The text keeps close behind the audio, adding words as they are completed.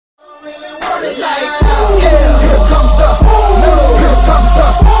work it like, yeah. Here comes the, no. Here comes the,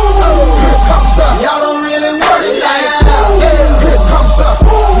 oh. Here comes the, y'all don't really work it like, yeah. Here comes the,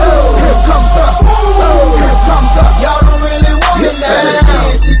 no. Here comes the, oh. Here comes the, y'all don't really work it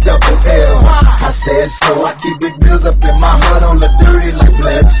like, E-double-L. I said so. I keep big bills up in my hood on the dirty like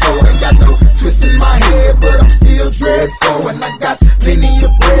Bledsoe. Ain't got no twist in my head, but I'm still dreadful. And I got plenty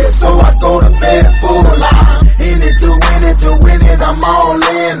of bread, so I go to bed full. I'm in it to win it, I'm all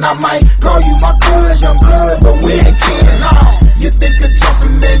in. I might call you my cuz, young blood, but we ain't kin. You think of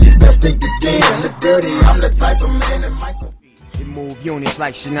jumping, man, you best think again. The dirty, I'm the type of man that might it move units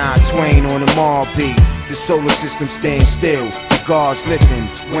like Shania Twain on the Mall beat. The solar system stands still. The gods listen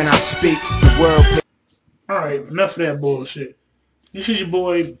when I speak. The world. Alright, enough of that bullshit. This is your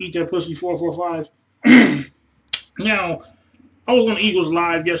boy, Eat That Pussy 445. Now, I was on the Eagles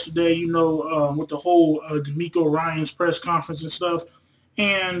Live yesterday, you know, with the whole D'Amico Ryans press conference and stuff.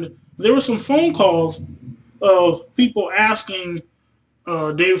 And there were some phone calls of people asking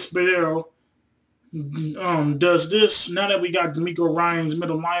David Spadero, does this, now that we got D'Amico Ryans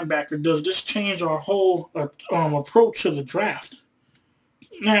middle linebacker, does this change our whole approach to the draft?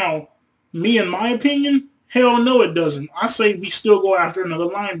 Now, me in my opinion, hell no it doesn't. I say we still go after another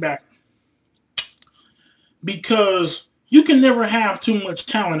linebacker. Because you can never have too much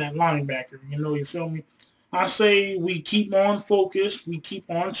talent at linebacker. You feel me? I say we keep on focused, we keep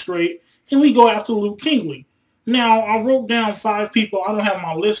on straight, and we go after Luke Kuechly. Now, I wrote down 5 people. I don't have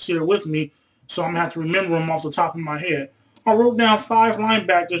my list here with me, so I'm going to have to remember them off the top of my head. I wrote down 5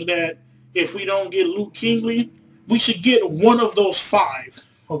 linebackers that if we don't get Luke Kuechly, we should get one of those 5.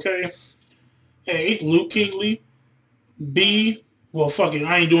 Okay? A, Luke Kuechly. B, well, fuck it,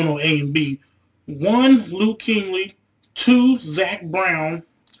 I ain't doing no A and B. 1, Luke Kuechly. 2, Zach Brown.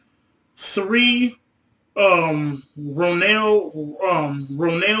 3, Ronell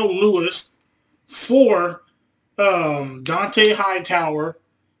Lewis. 4, Dante Hightower.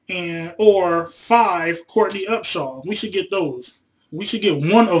 Or 5, Courtney Upshaw. We should get those. We should get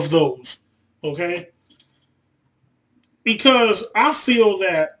one of those. Okay? Because I feel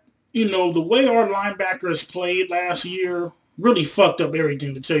that, the way our linebackers played last year really fucked up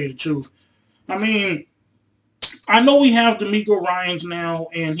everything, to tell you the truth. I mean, I know we have D'Amico Ryans now,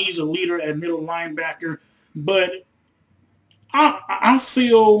 and he's a leader at middle linebacker, but I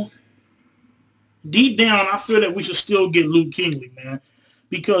feel, deep down, I feel that we should still get Luke Kuechly, man.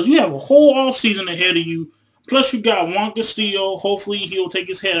 Because you have a whole offseason ahead of you, plus you got Juan Castillo. Hopefully he'll take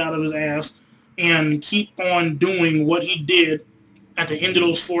his head out of his ass and keep on doing what he did at the end of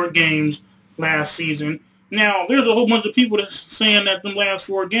those 4 games last season. Now, there's a whole bunch of people that's saying that the last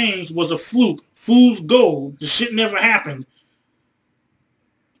 4 games was a fluke. Fool's gold. The shit never happened.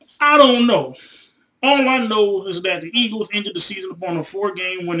 I don't know. All I know is that the Eagles ended the season upon a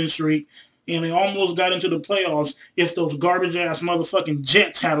 4-game winning streak, and they almost got into the playoffs if those garbage-ass motherfucking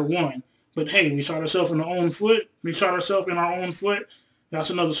Jets had won. But hey, we shot ourselves in our own foot. That's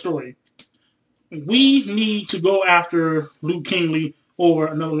another story. We need to go after Luke Kuechly over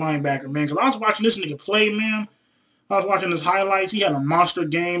another linebacker, man. Because I was watching this nigga play, man. I was watching his highlights. He had a monster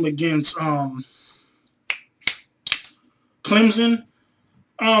game against Clemson.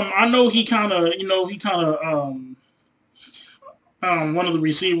 I know he kind of, one of the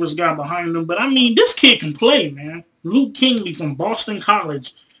receivers got behind him. But, I mean, this kid can play, man. Luke Kuechly from Boston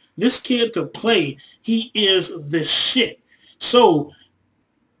College. This kid could play. He is the shit. So,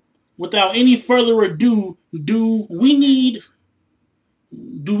 without any further ado, do we need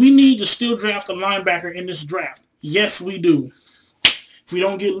to still draft a linebacker in this draft? Yes, we do. If we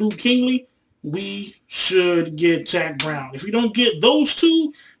don't get Luke Kuechly, we should get Zach Brown. If we don't get those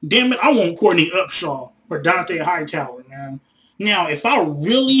 2, damn it, I want Courtney Upshaw or Dante Hightower, man. Now, if I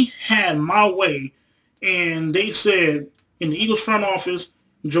really had my way and they said in the Eagles front office,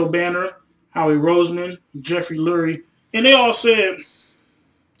 Joe Banner, Howie Roseman, Jeffrey Lurie, and they all said,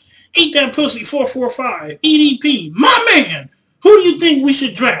 Eat That Pussy 445, EDP, my man, who do you think we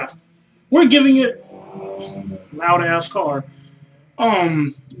should draft? We're giving it, loud-ass car,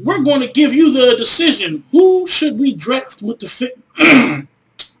 we're going to give you the decision. Who should we draft with the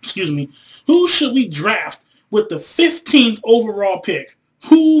excuse me, who should we draft with the 15th overall pick?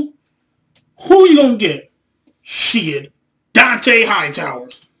 Who you gonna get? Shit, Dante Hightower.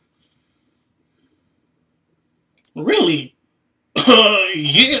 Really?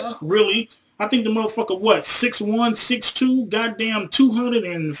 Yeah, really. I think the motherfucker, what, 6'1", 6'2", goddamn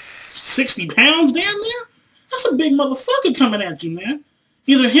 260 pounds damn near? That's a big motherfucker coming at you, man.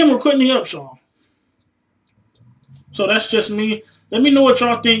 Either him or Courtney Upshaw. So that's just me. Let me know what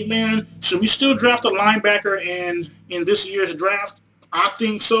y'all think, man. Should we still draft a linebacker in this year's draft? I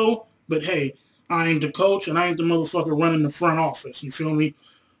think so. But hey, I ain't the coach, and I ain't the motherfucker running the front office. You feel me?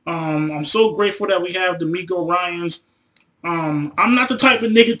 I'm so grateful that we have D'Amico Ryans. I'm not the type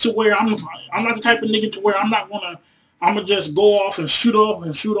of nigga to where I'm not the type of nigga to where I'm gonna just go off and shoot off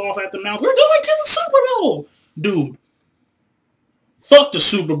at the mouth. We're going to the Super Bowl, dude. Fuck the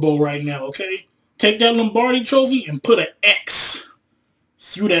Super Bowl right now, okay? Take that Lombardi trophy and put an X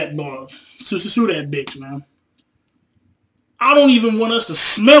through that bar, through that bitch, man. I don't even want us to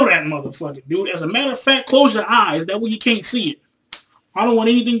smell that motherfucker, dude. As a matter of fact, close your eyes. That way you can't see it. I don't want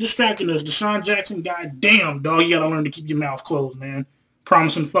anything distracting us. Deshaun Jackson, goddamn, dog, you gotta learn to keep your mouth closed, man.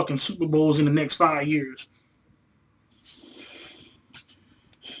 Promising fucking Super Bowls in the next 5 years.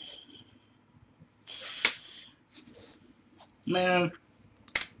 Man,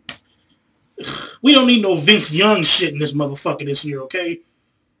 we don't need no Vince Young shit in this motherfucker this year, okay?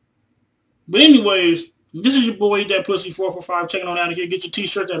 But anyways, this is your boy, that pussy 445, checking on out of here. Get your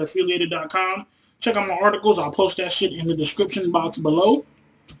t-shirts at affiliated.com. Check out my articles. I'll post that shit in the description box below.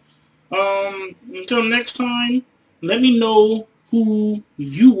 Until next time, let me know who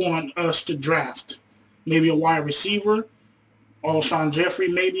you want us to draft. Maybe a wide receiver, Alshon Jeffrey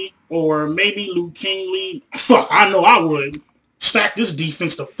maybe, or maybe Luke Kuechly. Fuck, I know I would. Stack this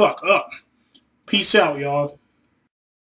defense the fuck up. Peace out, y'all.